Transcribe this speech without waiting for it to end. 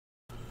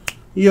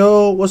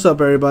Yo, what's up,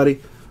 everybody?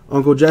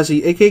 Uncle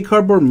Jesse, aka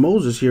Cardboard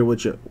Moses, here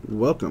with you.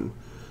 Welcome.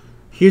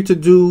 Here to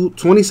do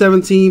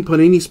 2017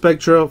 Panini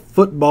Spectra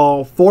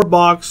football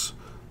 4-box.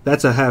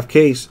 That's a half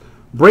case.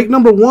 Break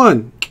number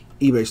 1,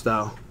 eBay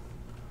style.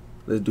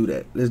 Let's do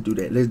that. Let's do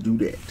that. Let's do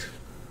that.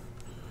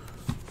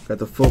 Got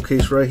the full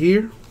case right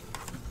here.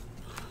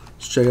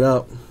 Let's check it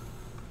out.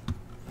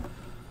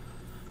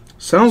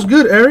 Sounds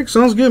good, Eric.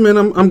 Sounds good, man.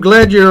 I'm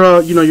glad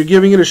you're you're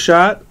giving it a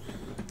shot.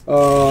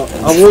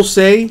 I will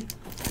say,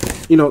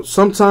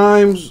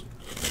 sometimes,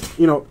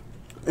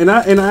 and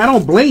I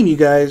don't blame you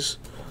guys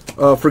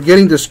for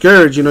getting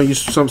discouraged.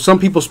 Some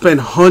people spend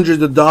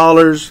hundreds of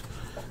dollars,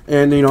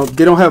 and they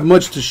don't have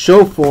much to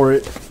show for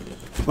it.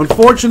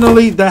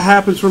 Unfortunately, that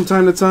happens from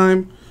time to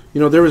time.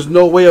 There is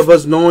no way of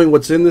us knowing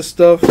what's in this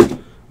stuff.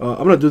 I'm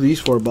gonna do these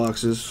 4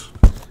 boxes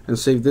and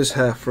save this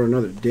half for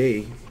another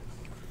day.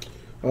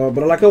 But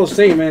like I was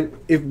saying, man,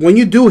 when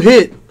you do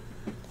hit,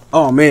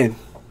 oh man,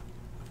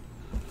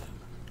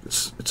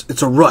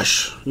 it's a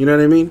rush. You know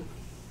what I mean?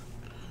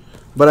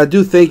 But I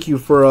do thank you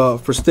for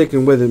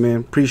sticking with it,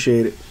 man.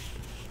 Appreciate it.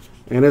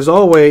 And as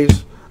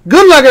always,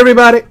 good luck,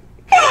 everybody.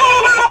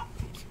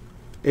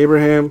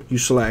 Abraham, you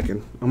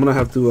slacking. I'm gonna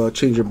have to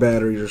change your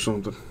batteries or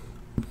something.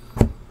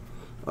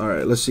 All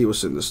right, let's see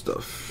what's in this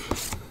stuff.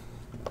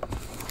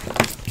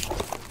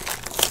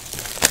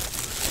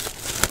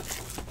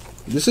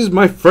 This is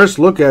my first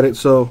look at it,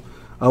 so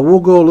I will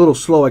go a little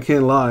slow. I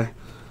can't lie.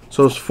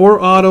 So it's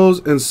 4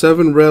 autos and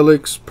 7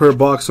 relics per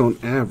box on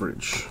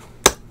average.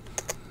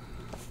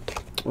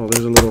 Oh,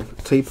 there's a little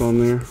tape on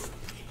there.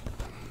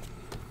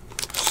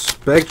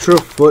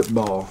 Spectra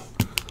football.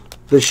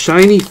 The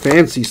shiny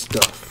fancy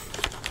stuff.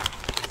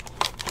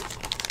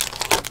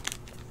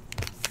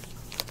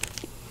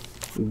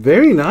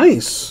 Very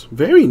nice.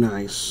 Very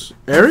nice.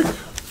 Eric?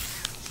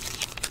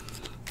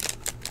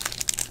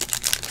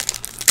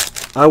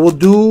 I will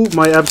do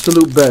my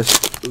absolute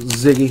best,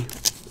 Ziggy.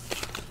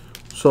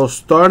 So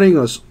starting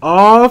us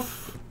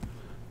off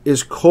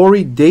is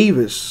Corey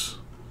Davis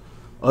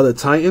of the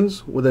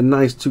Titans with a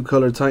nice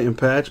 2-color Titan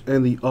patch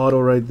and the auto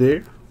right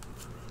there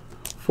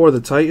for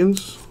the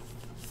Titans.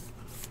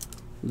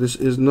 This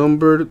is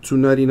numbered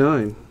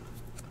 /299.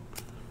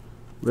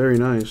 Very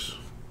nice.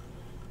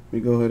 Let me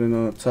go ahead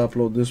and top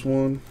load this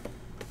one.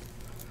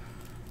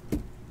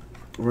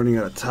 Running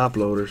out of top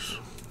loaders.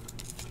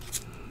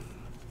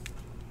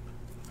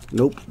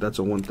 Nope, that's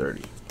a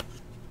 130.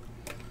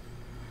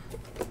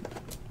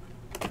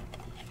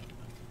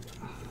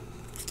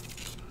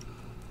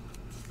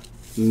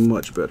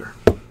 Much better.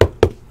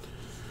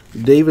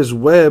 Davis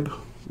Webb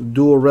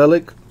dual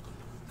relic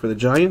for the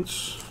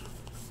Giants.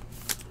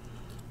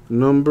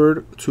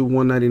 Numbered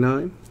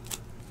 /199.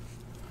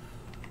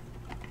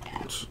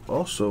 It's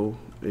also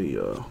a,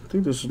 I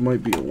think this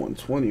might be a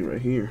 120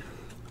 right here.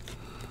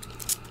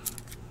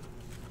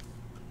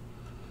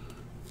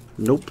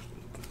 Nope.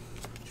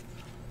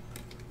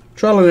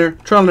 Trial and error,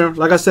 trial and error.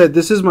 Like I said,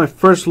 this is my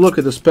first look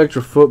at the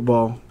Spectra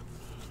football.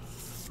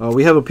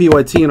 We have a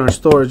PYT in our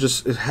store. It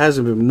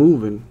hasn't been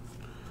moving.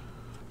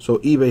 So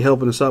eBay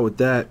helping us out with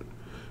that.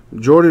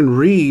 Jordan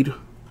Reed.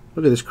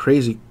 Look at this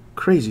crazy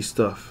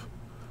stuff.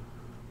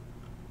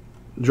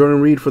 Jordan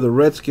Reed for the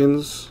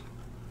Redskins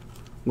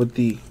with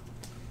the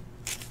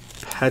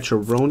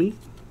Patcheroni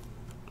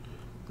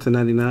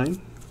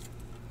 /99.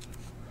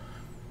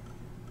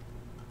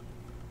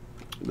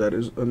 That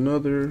is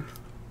another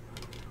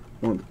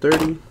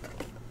 130.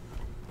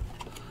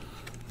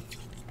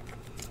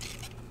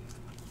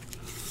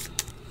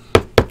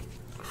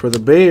 For the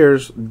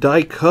Bears,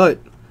 die cut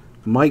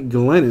Mike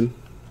Glennon.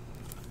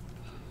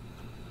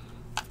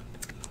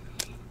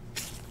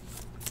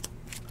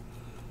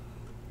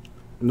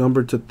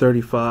 Numbered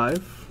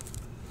 /35.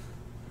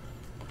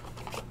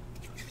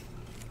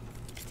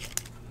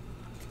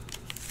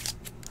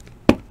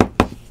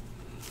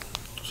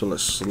 So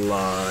let's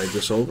slide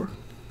this over.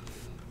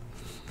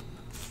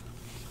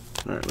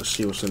 All right, let's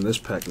see what's in this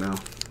pack now.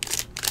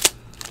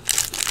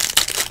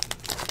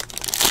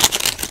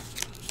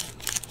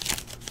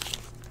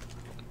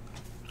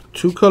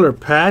 Two-color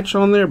patch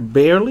on there,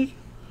 barely.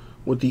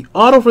 With the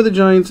auto for the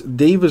Giants,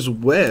 Davis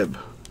Webb.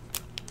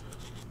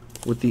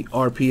 With the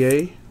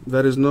RPA,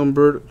 that is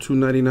numbered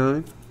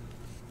 /299.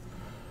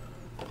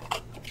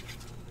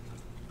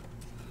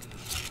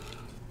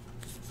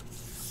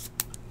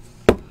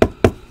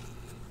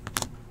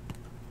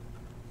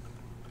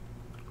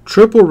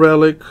 Triple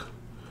relic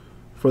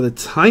for the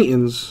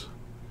Titans,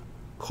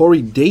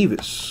 Corey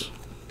Davis.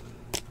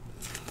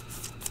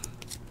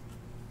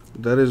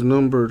 That is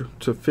numbered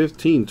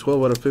 /15,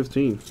 12 out of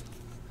 15.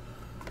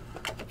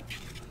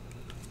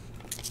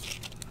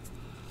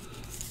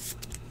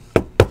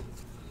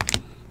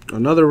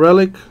 Another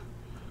relic,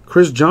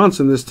 Chris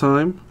Johnson this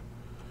time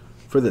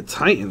for the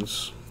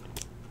Titans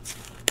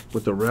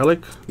with the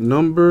relic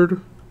numbered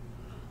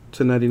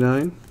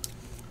 /99.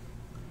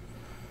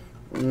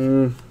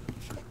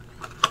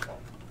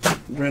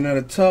 Ran out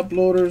of top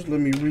loaders. Let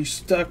me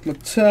restock my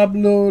top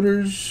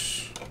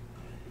loaders.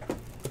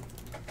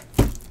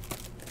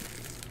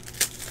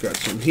 Got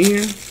some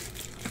here.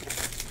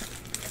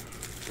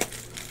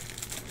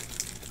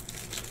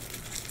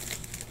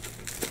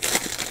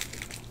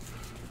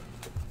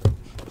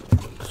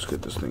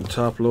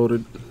 top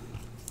loaded.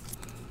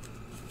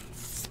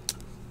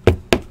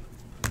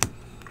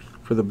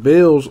 For the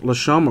Bills,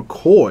 LaShawn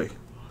McCoy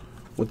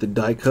with the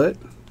die cut.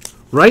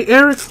 Right,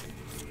 Eric?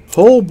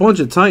 Whole bunch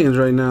of Titans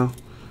right now.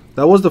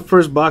 That was the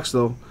first box,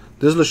 though.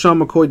 This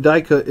LaShawn McCoy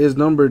die cut is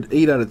numbered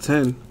 8 out of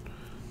 10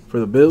 for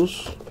the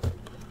Bills.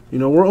 You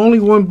know, we're only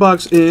one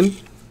box in.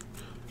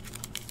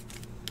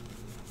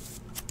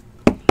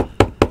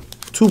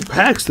 2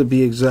 packs to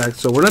be exact,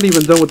 so we're not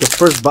even done with the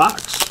first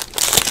box.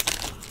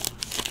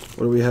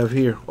 What do we have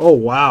here? Oh,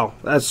 wow.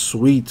 That's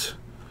sweet.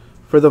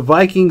 For the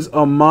Vikings,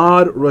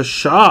 Ahmad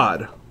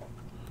Rashad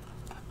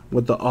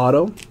with the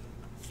auto.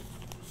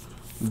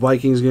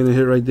 Vikings getting a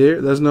hit right there.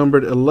 That's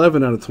numbered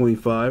 11 out of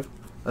 25.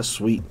 That's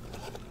sweet.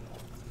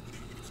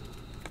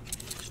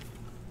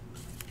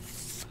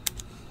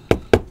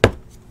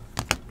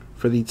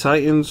 For the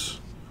Titans,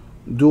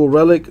 dual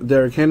relic,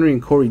 Derrick Henry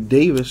and Corey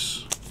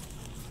Davis.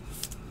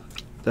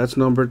 That's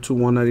numbered to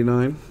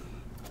 199.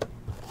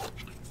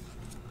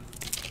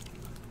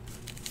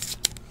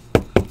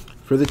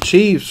 For the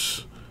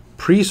Chiefs,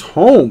 Priest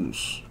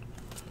Holmes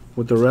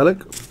with the relic.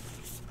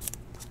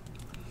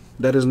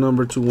 That is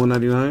numbered to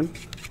 199.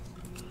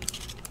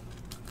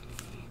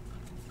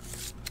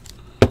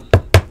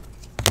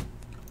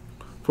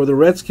 For the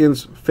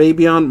Redskins,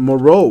 Fabian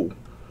Moreau.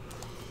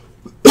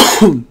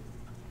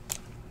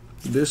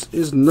 This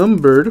is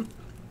numbered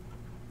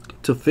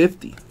to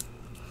 50.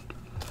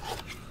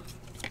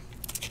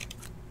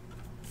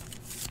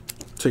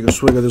 Take a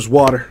swig of this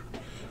water,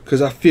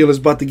 because I feel it's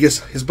about to get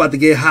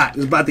hot.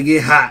 It's about to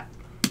get hot.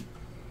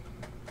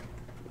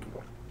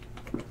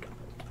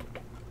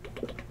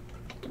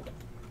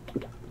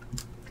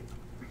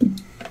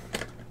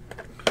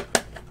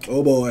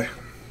 Oh boy.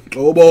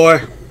 Oh boy.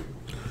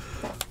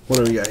 What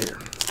do we got here?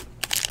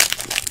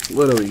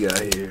 What do we got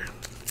here?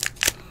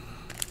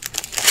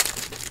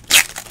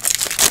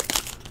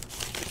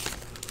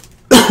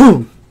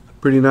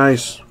 Pretty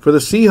nice. For the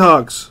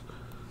Seahawks,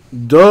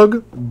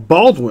 Doug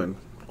Baldwin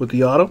with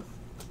the auto.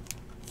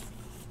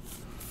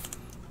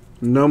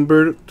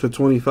 Numbered to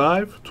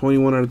 25.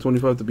 21 out of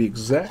 25 to be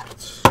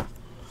exact.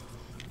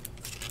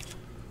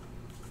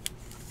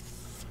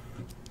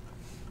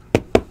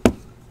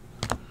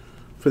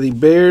 For the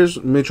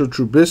Bears, Mitchell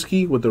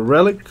Trubisky with the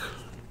relic.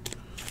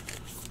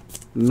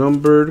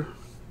 Numbered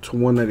to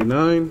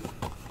 199.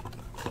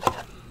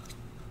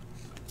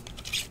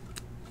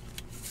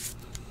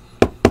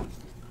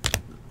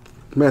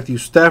 Matthew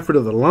Stafford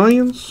of the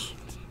Lions.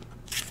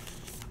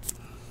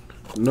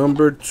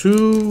 Numbered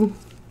to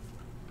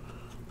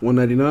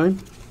 199.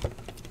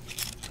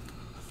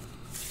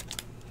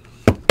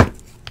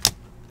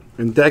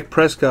 And Dak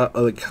Prescott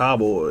of the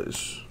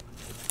Cowboys.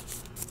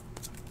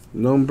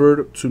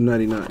 Numbered to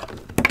 99.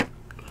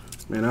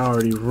 Man, I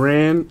already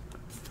ran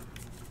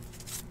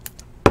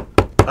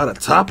out of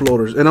top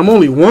loaders. And I'm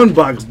only one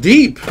box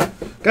deep.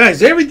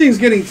 Guys, everything's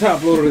getting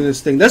top loaded in this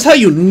thing. That's how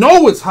you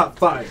know it's hot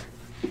fire.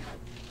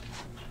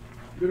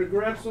 Gonna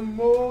grab some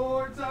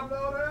more top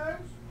loaders.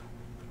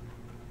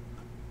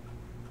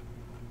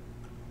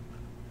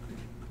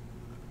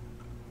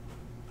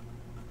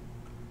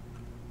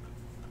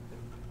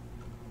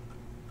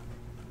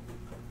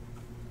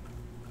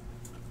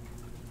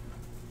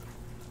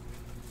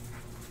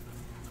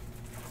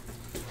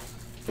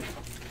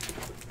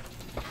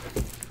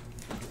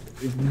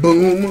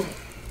 Boom.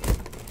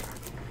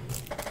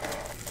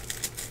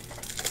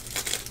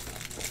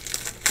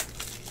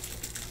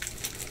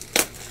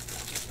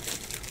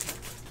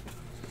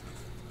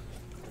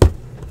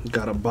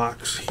 Got a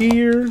box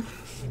here.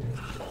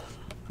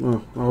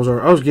 Oh, I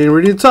was getting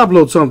ready to top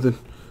load something.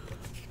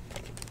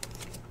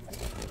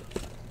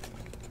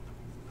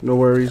 No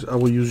worries, I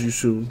will use you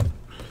soon.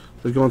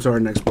 Let's go into our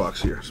next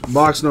box here.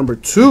 Box number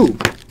 2.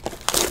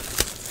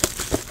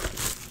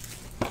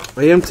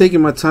 I am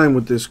taking my time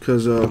with this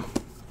because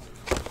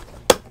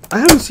I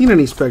haven't seen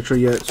any Spectra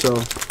yet,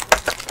 so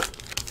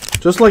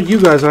just like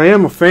you guys, I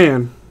am a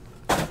fan.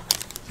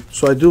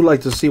 So I do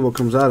like to see what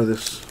comes out of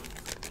this.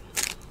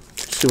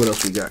 Let's see what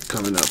else we got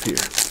coming up here.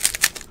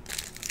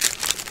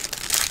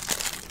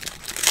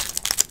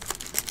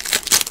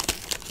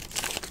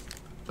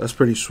 That's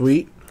pretty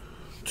sweet.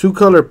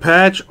 2-color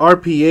patch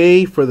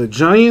RPA for the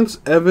Giants,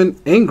 Evan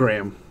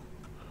Engram.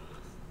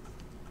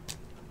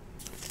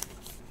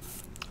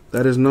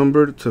 That is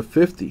numbered to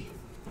 50.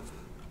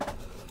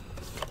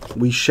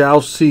 We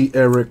shall see,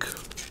 Eric.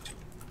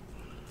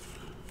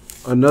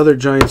 Another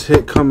Giants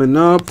hit coming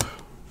up.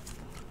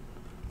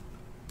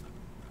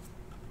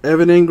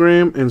 Evan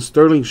Engram and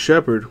Sterling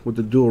Shepard with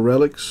the dual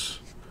relics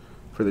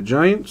for the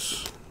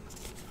Giants.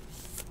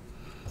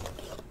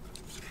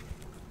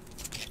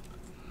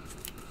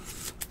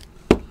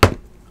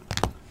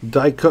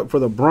 Die cut for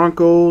the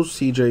Broncos,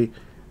 CJ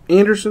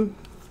Anderson.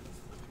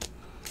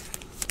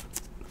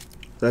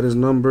 That is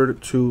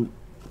numbered to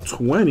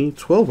 20,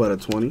 12 out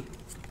of 20.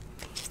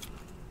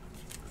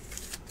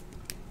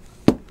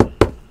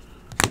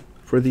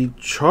 For the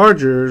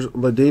Chargers,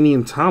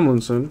 LaDainian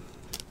Tomlinson,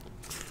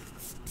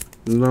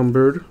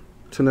 numbered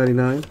to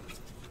 99.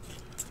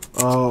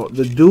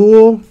 The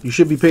duel, you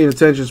should be paying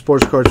attention,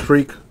 Sports Cards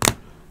Freak.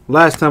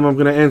 Last time I'm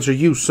going to answer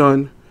you,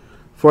 son.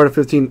 4 out of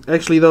 15.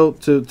 Actually, though,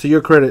 to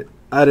your credit,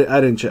 I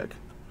didn't check.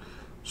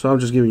 So I'm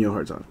just giving you a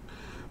hard time.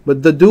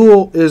 But the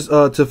duel is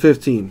to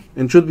 15.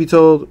 And truth be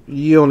told,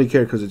 you only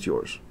care because it's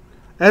yours.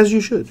 As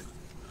you should.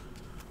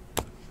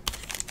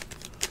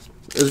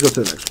 Let's go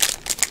to the next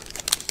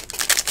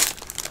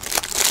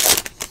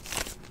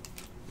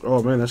one.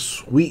 Oh, man, that's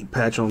sweet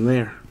patch on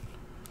there.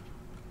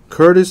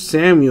 Curtis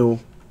Samuel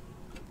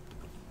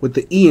with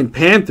the E in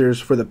Panthers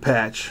for the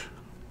patch.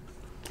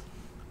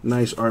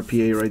 Nice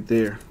RPA right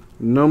there.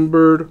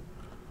 Numbered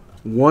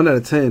 1 out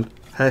of 10.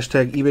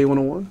 Hashtag eBay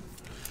 101.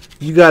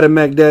 You got it,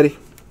 Mac Daddy.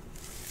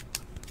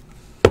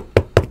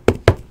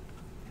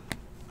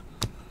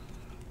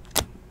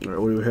 All right,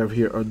 what do we have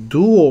here? A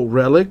dual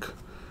relic.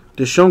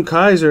 Deshaun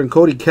Kaiser and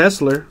Cody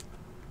Kessler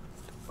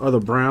are the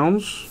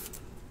Browns.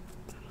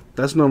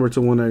 That's numbered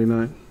to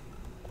 199.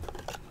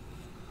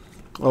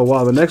 Oh,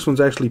 wow. The next one's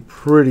actually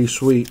pretty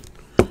sweet.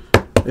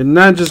 And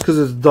not just because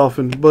it's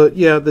Dolphin, but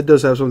yeah, that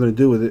does have something to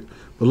do with it.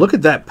 But look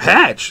at that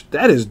patch.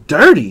 That is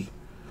dirty.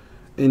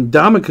 And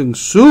Ndamukong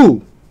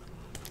Suh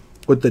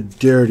with the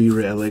dirty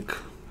relic.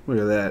 Look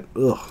at that.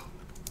 Ugh.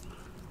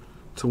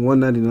 To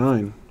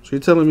 199. So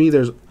you're telling me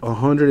there's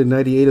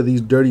 198 of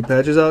these dirty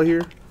patches out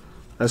here?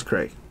 That's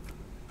crazy.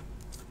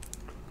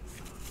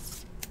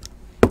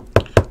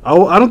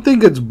 I don't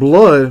think it's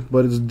blood,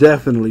 but it's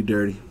definitely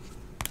dirty.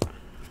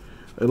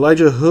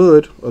 Elijah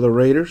Hood of the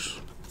Raiders.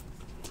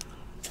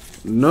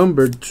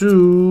 Number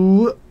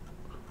 2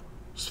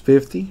 is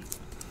 50.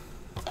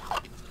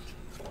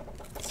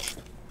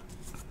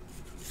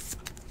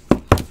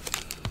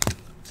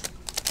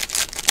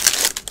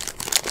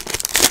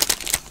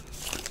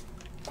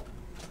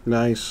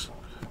 Nice.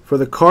 For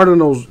the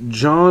Cardinals,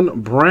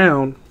 John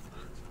Brown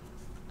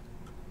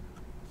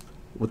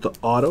with the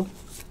auto.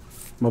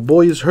 My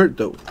boy is hurt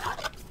though,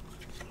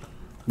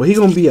 but he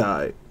gonna be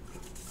alright.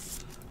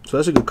 So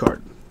that's a good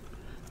card.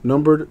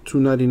 Numbered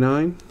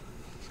 299.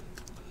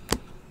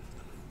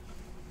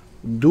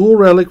 Dual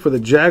relic for the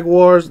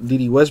Jaguars,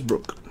 D.D.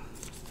 Westbrook.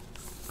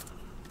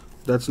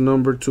 That's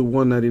numbered to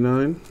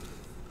 199.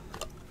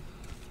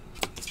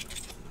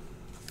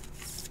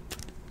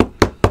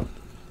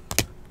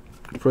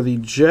 For the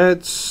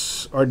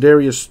Jets,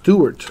 Ardarius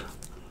Stewart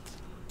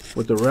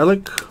with the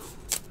relic.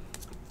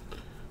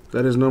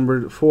 That is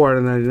numbered 4 out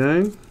of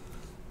 99.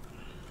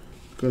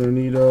 Gonna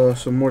need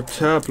some more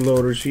top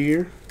loaders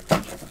here.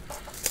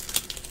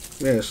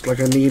 Yes, like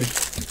I need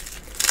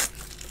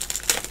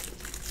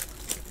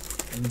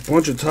a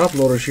bunch of top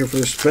loaders here for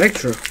the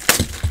Spectra.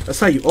 That's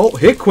how you... Oh,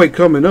 Hitquake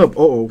coming up.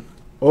 Uh-oh.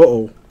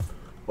 Uh-oh.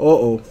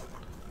 Uh-oh.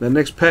 That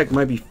next pack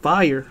might be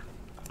fire.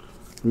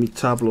 Let me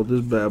top load this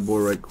bad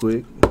boy right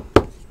quick.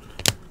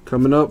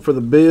 Coming up for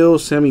the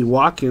Bills, Sammy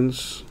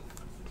Watkins.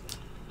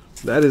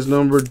 That is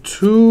numbered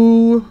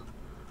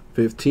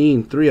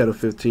 215. 3 out of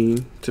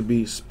 15 to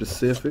be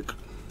specific.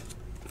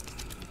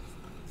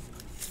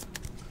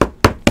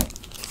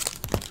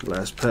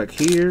 Last pack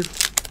here.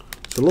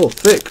 It's a little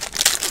thick.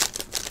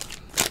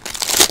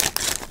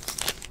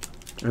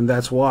 And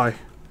that's why.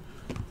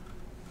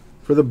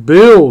 For the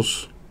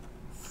Bills,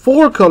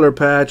 4-color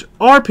patch,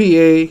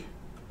 RPA,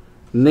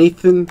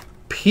 Nathan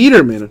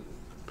Peterman.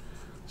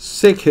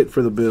 Sick hit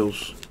for the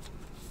Bills.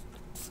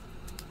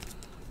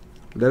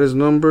 That is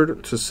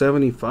numbered to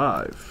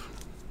 75.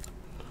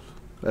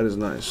 That is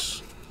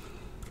nice.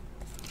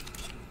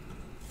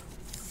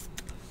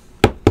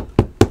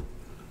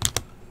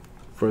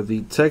 For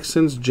the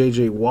Texans,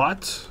 J.J.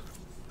 Watt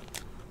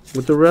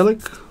with the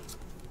relic.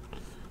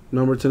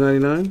 Number to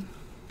 99.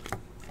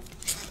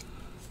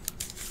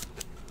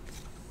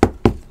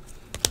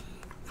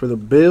 For the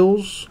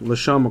Bills,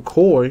 LaShawn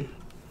McCoy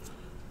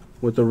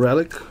with the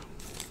relic.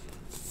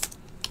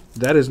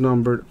 That is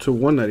numbered to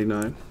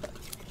 199.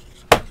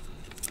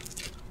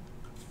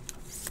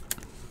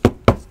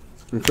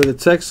 And for the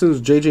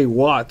Texans, J.J.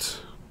 Watt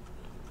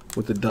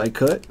with the die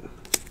cut.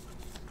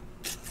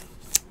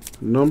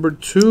 Number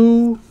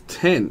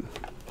 210.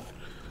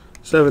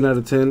 7 out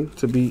of 10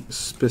 to be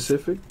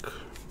specific.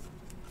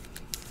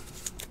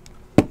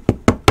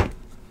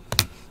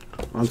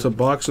 On to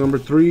box number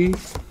 3.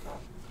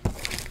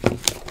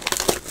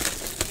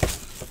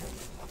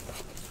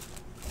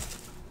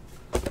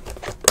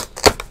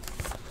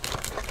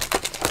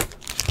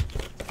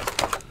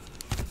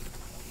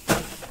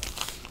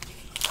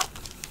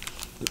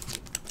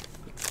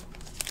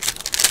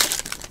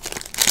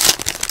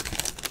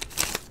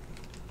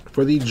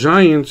 For the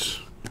Giants,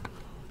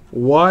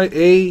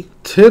 Y.A.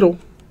 Tittle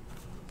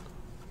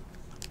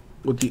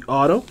with the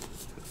auto.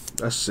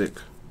 That's sick.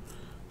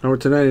 Number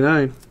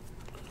 299.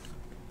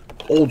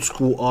 Old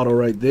school auto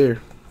right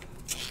there.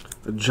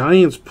 The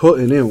Giants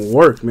putting in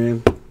work,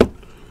 man.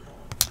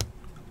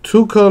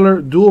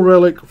 2-color dual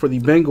relic for the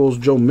Bengals,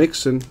 Joe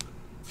Mixon.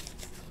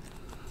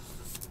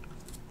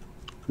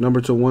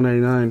 Number to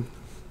 199.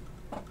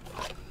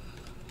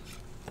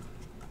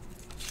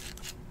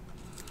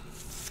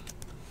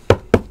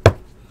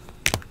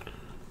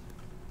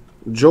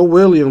 Joe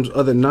Williams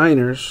of the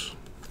Niners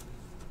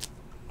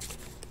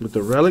with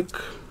the relic.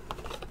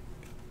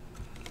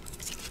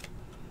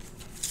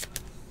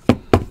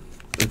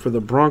 And for the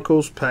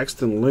Broncos,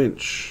 Paxton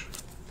Lynch.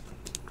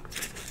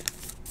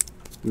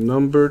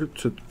 Numbered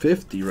to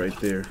 50 right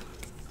there.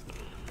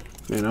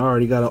 Man, I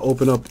already got to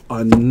open up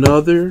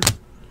another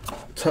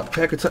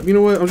pack of top. You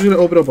know what? I'm just going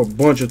to open up a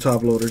bunch of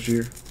top loaders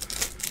here.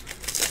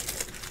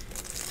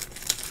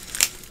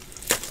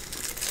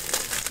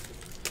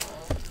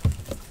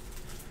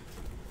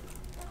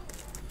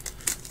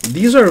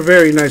 These are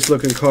very nice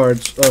looking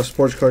cards,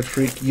 Sports Cards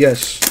Freak.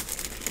 Yes.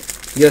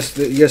 Yes,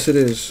 yes it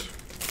is.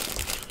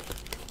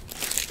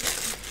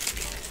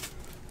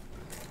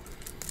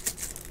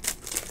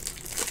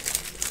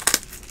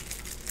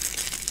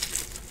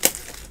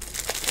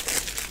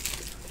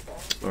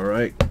 All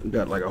right, we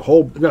got like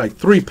we got like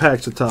 3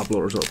 packs of top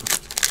loaders open.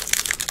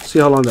 See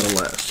how long that'll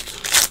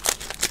last.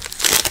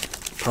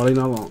 Probably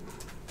not long.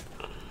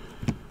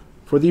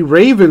 For the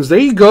Ravens, there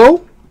you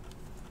go.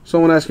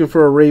 Someone asking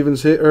for a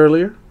Ravens hit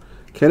earlier.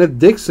 Kenneth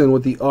Dixon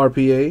with the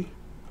RPA.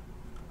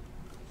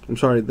 I'm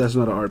sorry, that's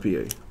not an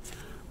RPA.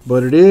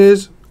 But it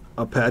is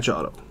a patch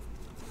auto.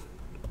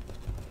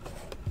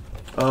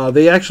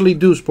 They actually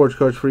do, Sports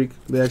Cards Freak.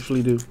 They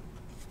actually do.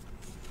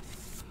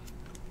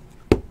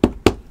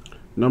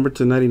 Number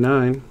to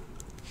 99.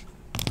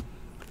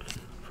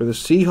 For the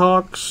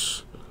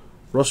Seahawks,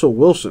 Russell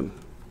Wilson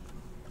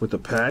with the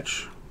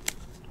patch.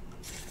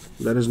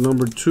 That is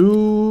number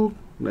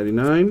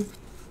 299.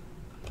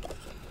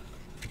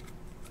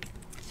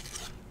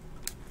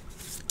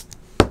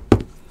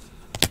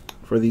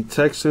 For the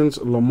Texans,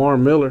 Lamar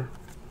Miller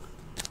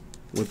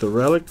with the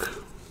relic.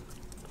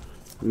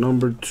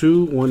 Number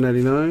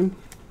 2/199.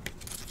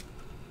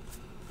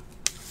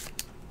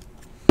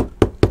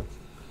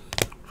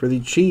 For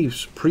the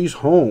Chiefs, Priest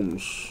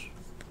Holmes.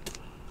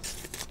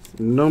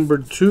 Number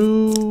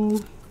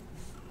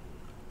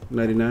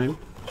 2/99.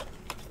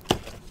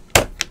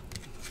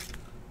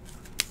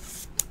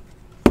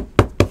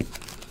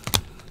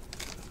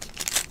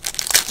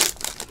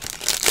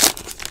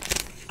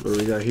 What do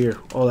we got here?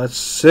 Oh, that's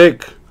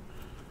sick.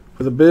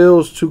 For the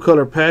Bills,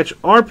 2-color patch,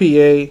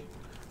 RPA,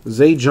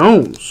 Zay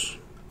Jones.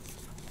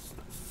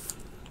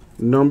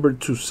 Number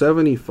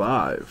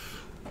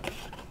 275.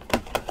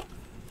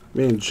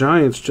 Man,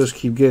 Giants just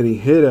keep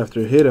getting hit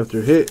after hit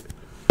after hit.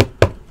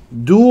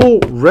 Dual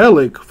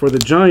relic for the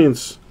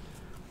Giants,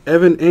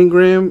 Evan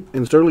Engram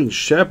and Sterling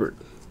Shepard.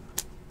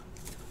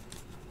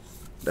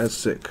 That's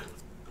sick.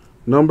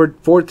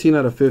 Numbered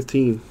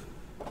 14/15.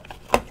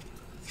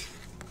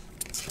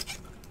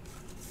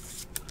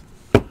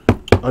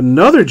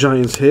 Another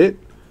Giants hit,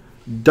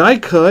 die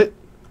cut,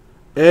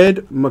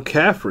 Ed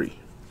McCaffrey.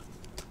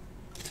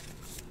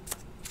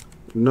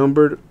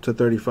 Numbered to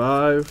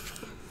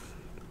 35.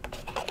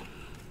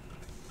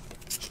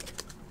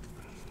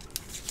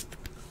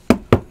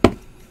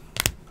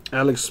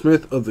 Alex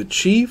Smith of the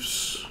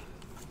Chiefs.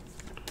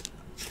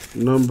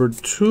 Number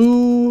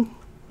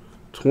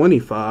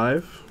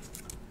 2/25.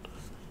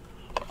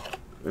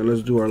 And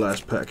let's do our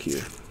last pack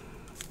here.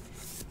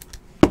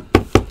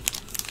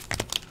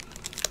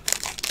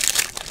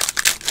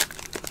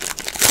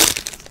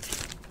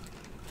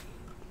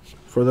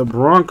 For the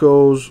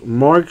Broncos,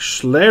 Mark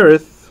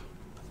Schlereth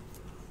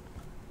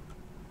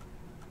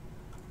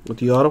with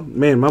the auto.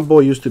 Man, my boy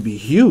used to be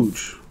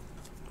huge.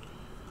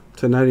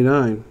 To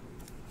 99.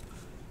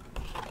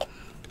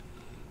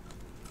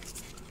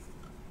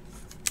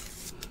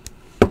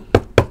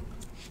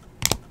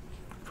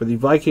 For the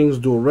Vikings,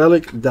 dual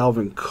relic,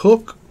 Dalvin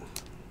Cook.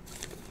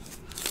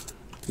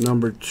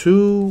 Number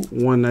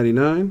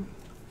 2/199.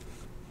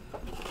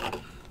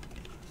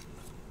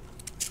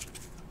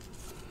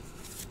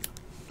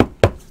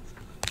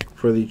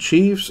 For the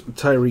Chiefs,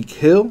 Tyreek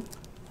Hill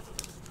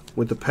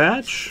with the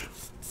patch.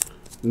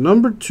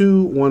 Number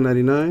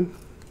 2/199.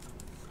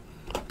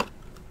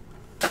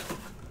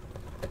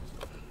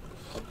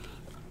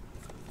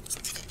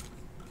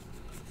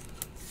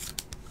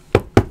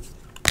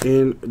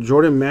 And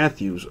Jordan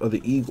Matthews of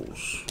the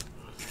Eagles.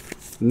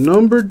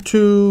 Number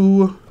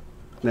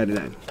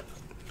 2/99.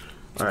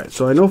 Alright,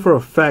 so I know for a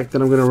fact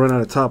that I'm going to run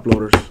out of top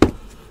loaders.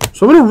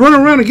 So I'm going to run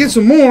around and get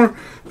some more,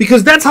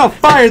 because that's how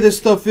fire this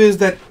stuff is,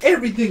 that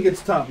everything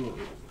gets top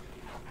loaded.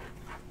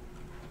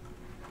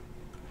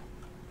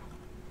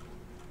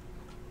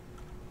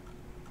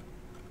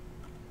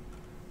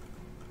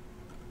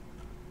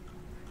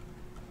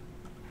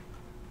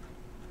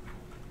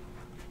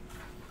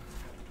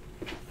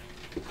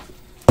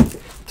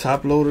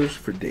 Top loaders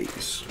for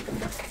days.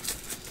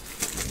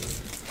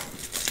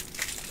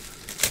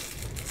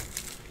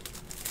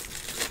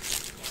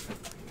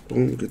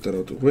 Boom, get that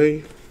out the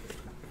way.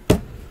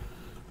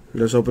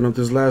 Let's open up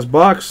this last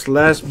box.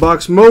 Last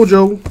box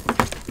mojo.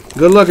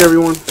 Good luck,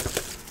 everyone.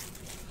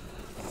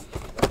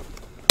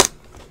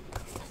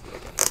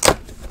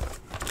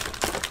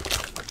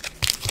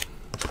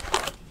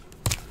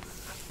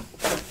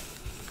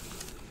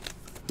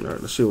 All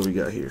right, let's see what we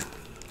got here.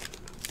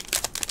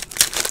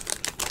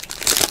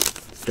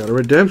 Got a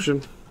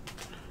redemption.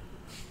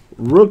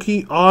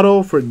 Rookie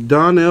auto for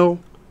Donnell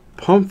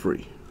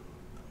Pumphrey.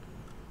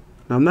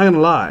 Now, I'm not going to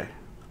lie.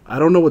 I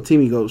don't know what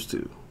team he goes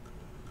to.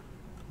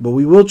 But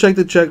we will check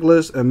the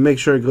checklist and make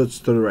sure it goes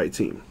to the right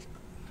team.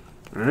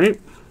 All right.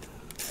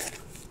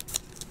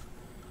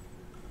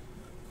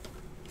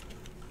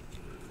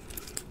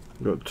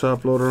 Got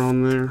top loader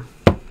on there.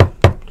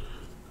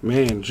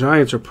 Man,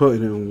 Giants are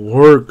putting in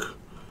work.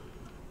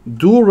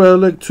 Dual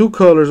relic, 2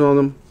 colors on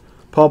them.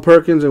 Paul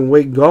Perkins and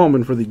Wade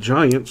Gallman for the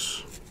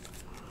Giants.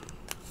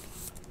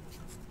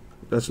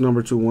 That's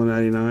number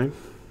 2/199.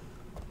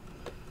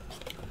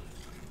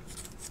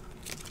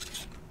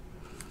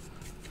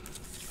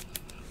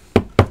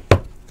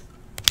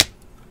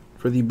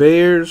 For the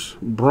Bears,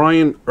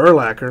 Brian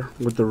Urlacher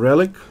with the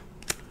relic.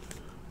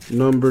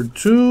 Number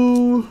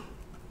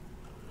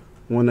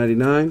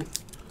 2/199.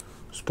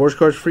 Sports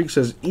Cards Freak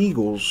says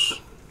Eagles.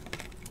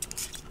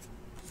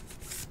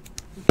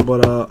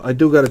 But I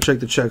do gotta check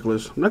the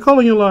checklist. I'm not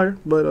calling you a liar,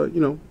 but you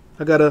know,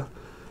 I gotta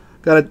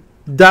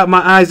dot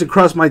my I's and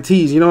cross my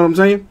T's. You know what I'm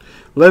saying?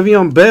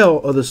 Le'Veon Bell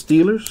of the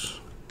Steelers.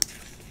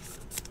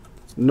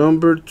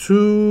 Number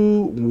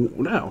 2.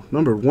 Now,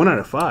 number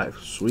 1/5.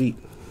 Sweet.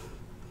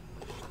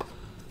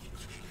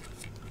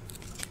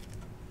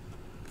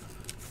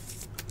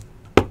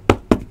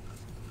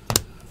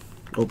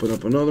 Open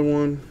up another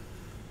one.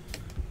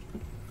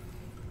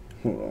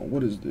 Hold on,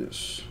 what is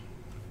this?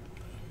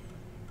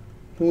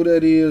 Who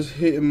that is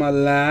hitting my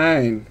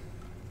line?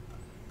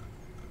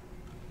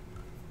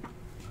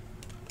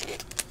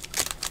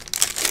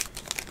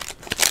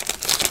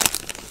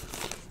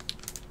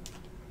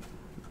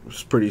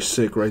 It's pretty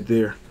sick right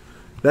there.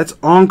 That's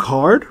on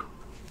card?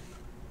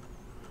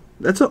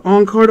 That's an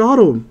on card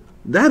auto.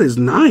 That is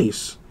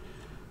nice.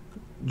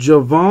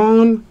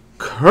 Javon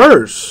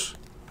Curse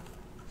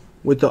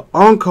with the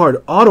on card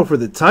auto for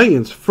the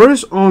Titans.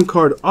 First on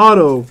card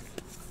auto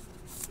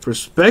for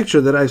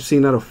Spectra that I've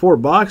seen out of 4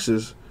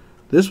 boxes.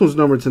 This one's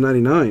numbered to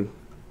 99.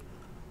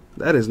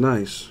 That is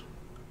nice.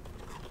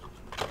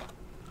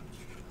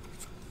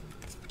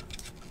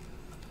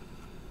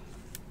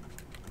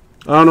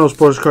 I don't know,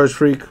 Sports Cards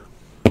Freak.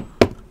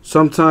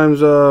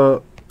 Sometimes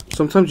you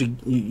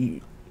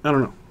I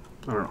don't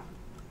know.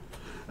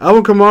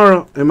 Alvin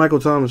Kamara and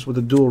Michael Thomas with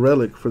the dual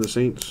relic for the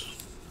Saints.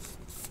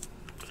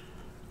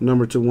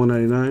 Number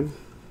 2/199.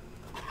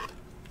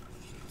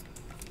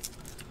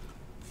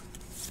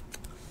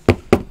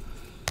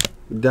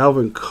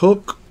 Dalvin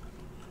Cook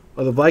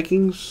of the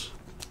Vikings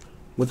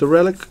with the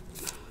relic.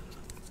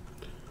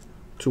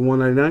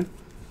 2/199.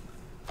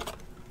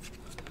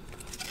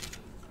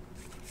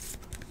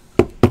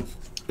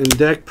 And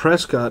Dak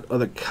Prescott of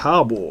the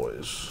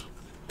Cowboys.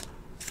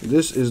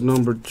 This is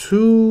number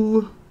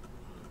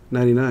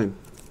 2/99.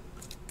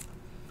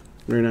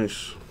 Very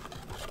nice.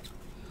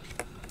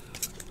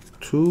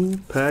 2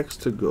 packs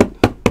to go.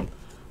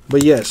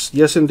 But yes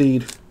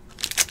indeed.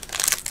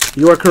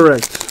 You are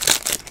correct.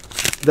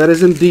 That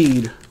is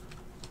indeed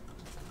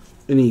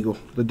an Eagle,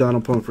 the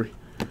Donald Pumphrey.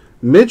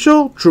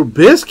 Mitchell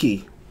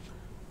Trubisky.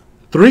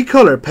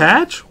 3-color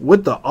patch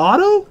with the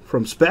auto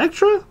from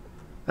Spectra.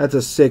 That's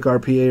a sick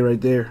RPA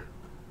right there.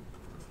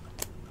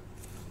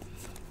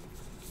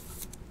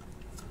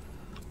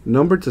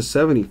 Number to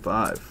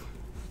 75.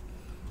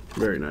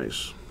 Very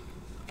nice.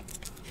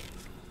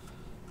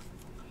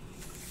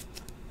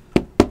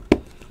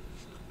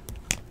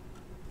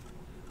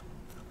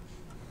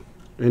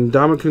 And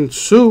Ndamukong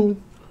Suh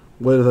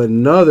with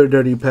another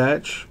dirty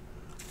patch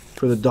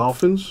for the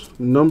Dolphins.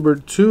 Number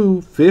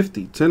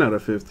 250. 10 out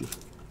of 50.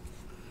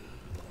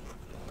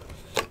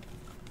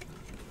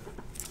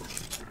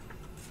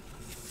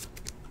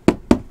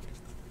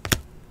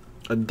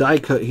 A die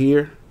cut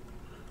here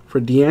for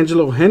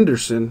D'Angelo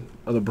Henderson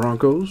of the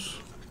Broncos.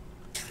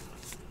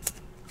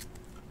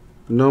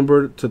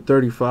 Numbered to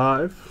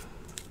 35.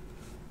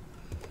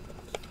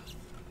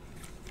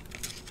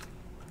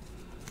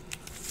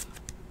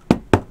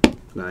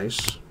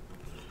 Nice.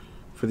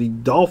 For the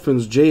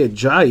Dolphins, Jay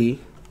Ajayi.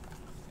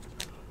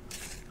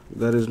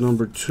 That is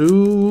number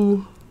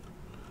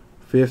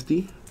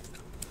 250.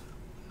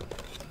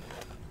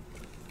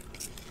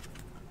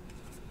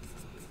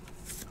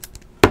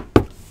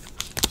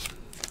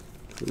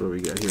 What do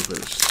we got here for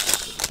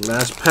this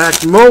last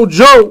pack?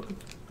 Mojo.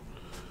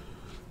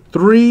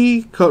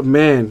 3-cut,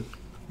 man.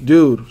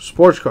 Dude,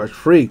 Sports Cards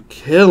Freak,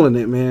 killing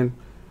it, man.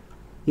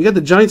 You got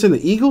the Giants and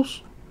the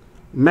Eagles?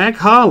 Mac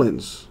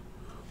Hollins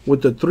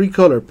with the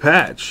 3-color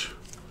patch.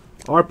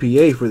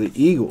 RPA for the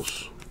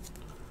Eagles.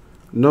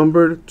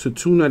 Numbered to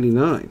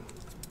 299.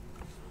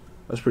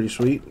 That's pretty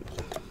sweet.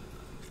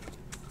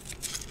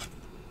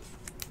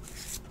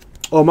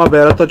 Oh, my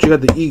bad. I thought you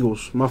got the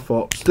Eagles. My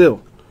fault.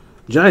 Still,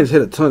 Giants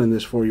hit a ton in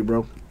this for you,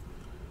 bro.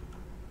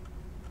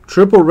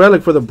 Triple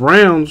relic for the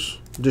Browns.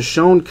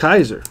 Deshaun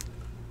Kaiser.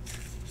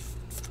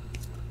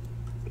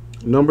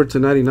 Numbered to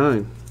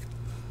 99.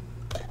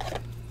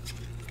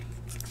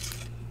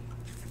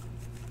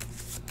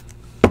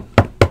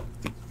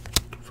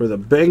 For the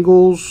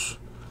Bengals,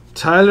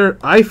 Tyler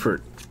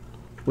Eifert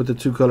with the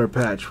 2-color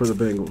patch for the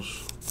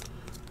Bengals.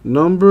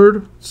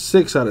 Numbered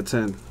 6 out of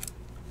 10.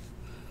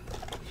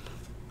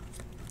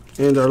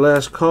 And our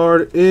last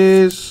card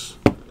is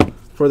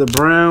For the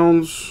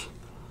Browns,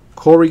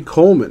 Corey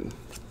Coleman.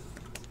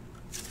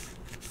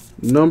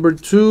 Number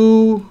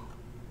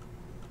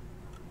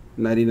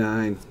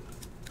 299.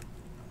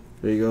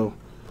 There you go.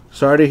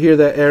 Sorry to hear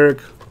that,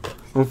 Eric.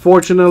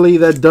 Unfortunately,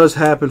 that does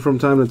happen from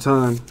time to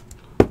time.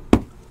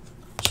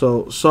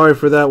 So, sorry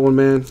for that one,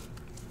 man.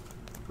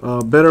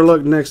 Better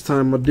luck next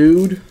time, my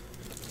dude.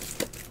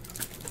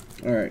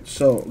 Alright,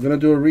 so I'm going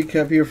to do a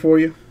recap here for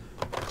you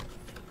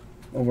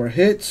of our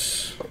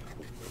hits.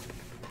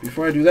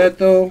 Before I do that,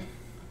 though,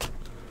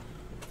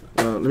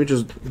 let me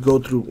just go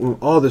through. Well,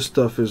 all this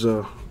stuff is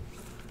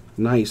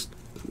nice,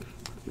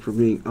 for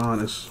being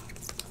honest.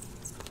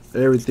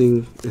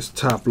 Everything is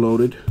top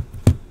loaded.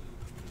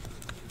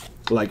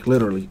 Like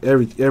literally,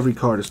 every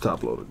card is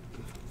top loaded.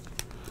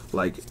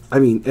 Like, I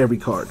mean, every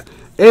card.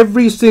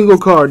 Every single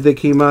card that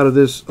came out of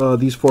this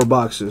these 4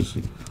 boxes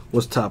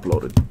was top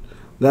loaded.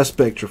 That's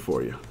Spectra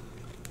for you.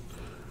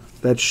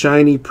 That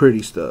shiny,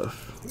 pretty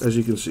stuff, as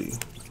you can see.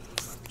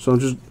 So I'm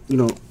just,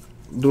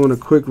 doing a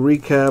quick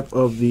recap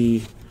of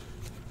the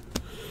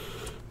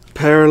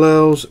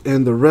parallels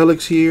and the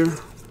relics here.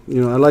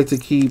 I like to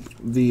keep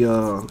the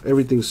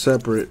everything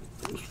separate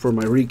for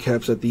my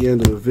recaps at the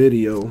end of the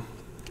video.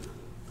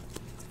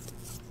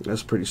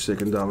 That's pretty sick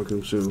and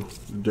Dominican too.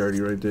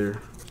 Dirty right there.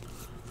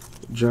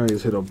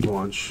 Giants hit a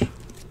bunch.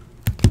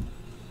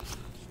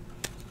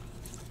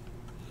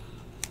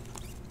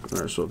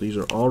 Alright, so these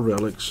are all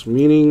relics,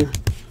 meaning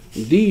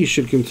these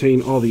should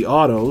contain all the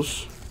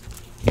autos.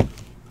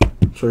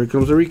 So here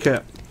comes the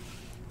recap.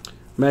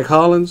 Mac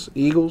Hollins,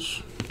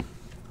 Eagles.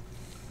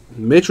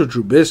 Mitchell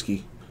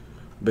Trubisky,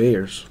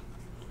 Bears,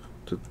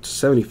 to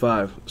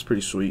 75. That's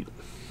pretty sweet.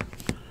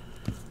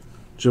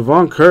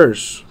 Javon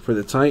Curse for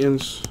the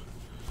Titans.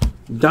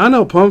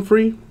 Donnell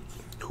Pumphrey,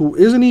 who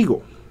is an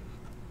Eagle.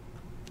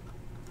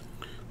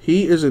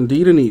 He is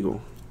indeed an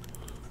Eagle.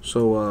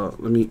 So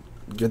let me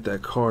get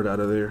that card out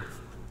of there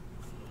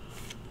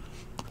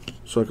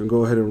so I can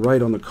go ahead and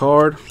write on the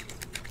card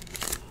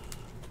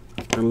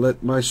and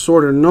let my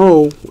sorter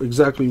know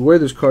exactly where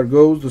this card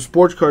goes. The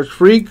Sports Cards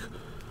Freak,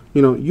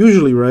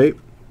 usually right,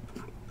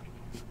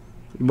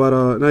 but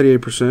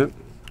 98%.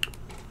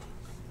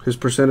 His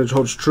percentage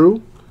holds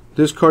true.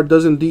 This card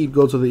does indeed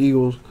go to the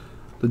Eagles.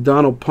 The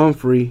Donald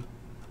Pumphrey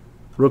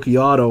rookie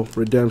auto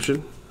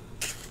redemption.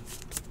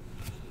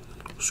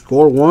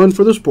 Score 1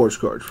 for the Sports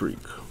Cards Freak.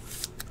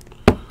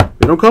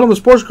 They don't call him the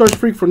Sports Cards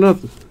Freak for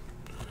nothing.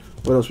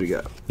 What else we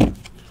got?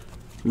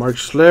 Mark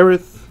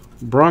Schlereth,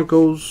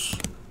 Broncos.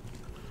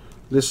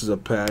 This is a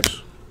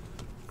patch.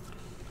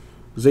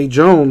 Zay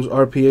Jones,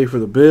 RPA for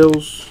the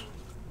Bills.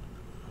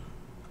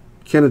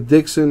 Kenneth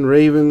Dixon,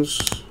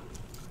 Ravens.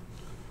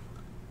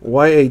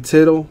 Y.A.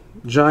 Tittle,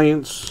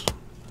 Giants.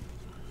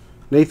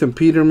 Nathan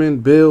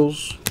Peterman,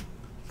 Bills.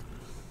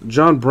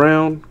 John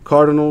Brown,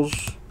 Cardinals.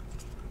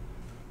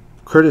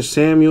 Curtis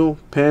Samuel,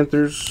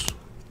 Panthers.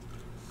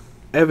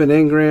 Evan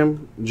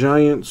Engram,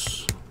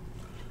 Giants.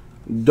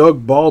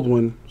 Doug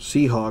Baldwin,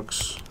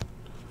 Seahawks.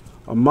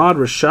 Ahmad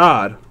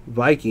Rashad,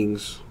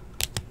 Vikings.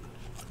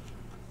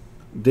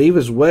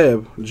 Davis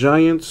Webb,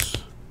 Giants.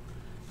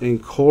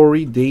 And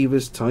Corey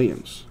Davis,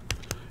 Titans.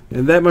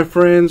 And that, my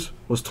friends,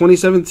 was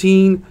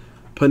 2017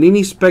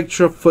 Panini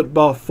Spectra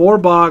Football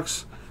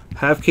 4-box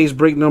half case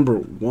break number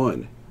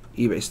 1,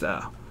 eBay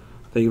style.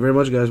 Thank you very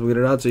much, guys. We'll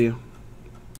get it out to you.